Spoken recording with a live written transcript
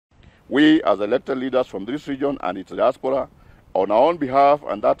We, as elected leaders from this region and its diaspora, on our own behalf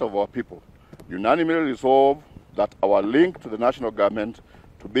and that of our people, unanimously resolve that our link to the national government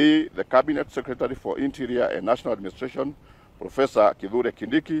to be the Cabinet Secretary for Interior and National Administration, Professor Kithure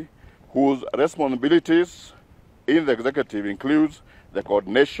Kindiki, whose responsibilities in the executive includes the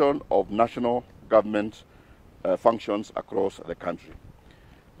coordination of national government functions across the country.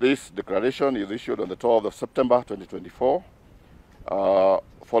 This declaration is issued on the 12th of September 2024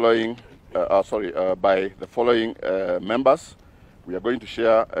 by the following members. We are going to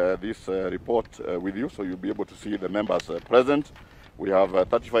share this report with you, so you'll be able to see the members present. We have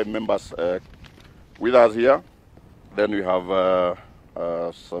 35 members with us here. Then we have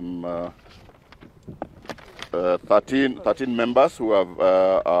some 13 members who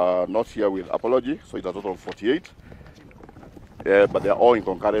are not here with apology, so it's a total of 48. But they are all in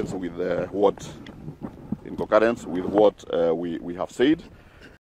concurrence with what we have said.